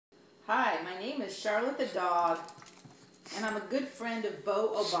Hi, my name is Charlotte the dog, and I'm a good friend of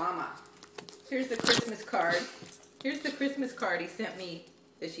Beau Obama. Here's the Christmas card. Here's the Christmas card he sent me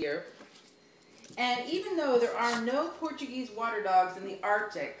this year. And even though there are no Portuguese water dogs in the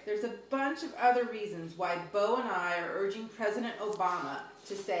Arctic, there's a bunch of other reasons why Beau and I are urging President Obama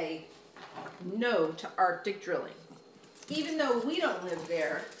to say no to Arctic drilling. Even though we don't live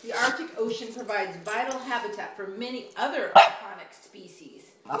there, the Arctic Ocean provides vital habitat for many other iconic species.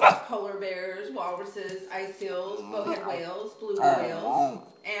 Polar bears, walruses, ice seals, bowhead whales, beluga whales,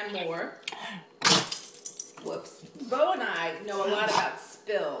 and more. Whoops. Beau and I know a lot about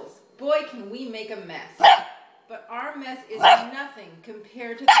spills. Boy, can we make a mess. But our mess is nothing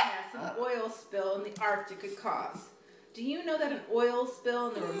compared to the mess an oil spill in the Arctic could cause. Do you know that an oil spill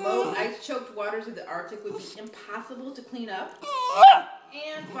in the remote, ice-choked waters of the Arctic would be impossible to clean up?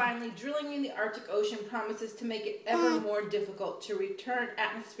 And finally, drilling in the Arctic Ocean promises to make it ever more difficult to return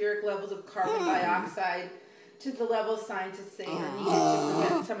atmospheric levels of carbon dioxide to the levels scientists say are needed to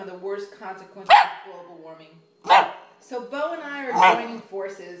prevent some of the worst consequences of global warming. So Beau and I are joining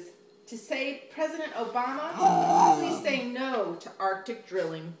forces to say, President Obama, please say no to Arctic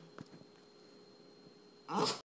drilling.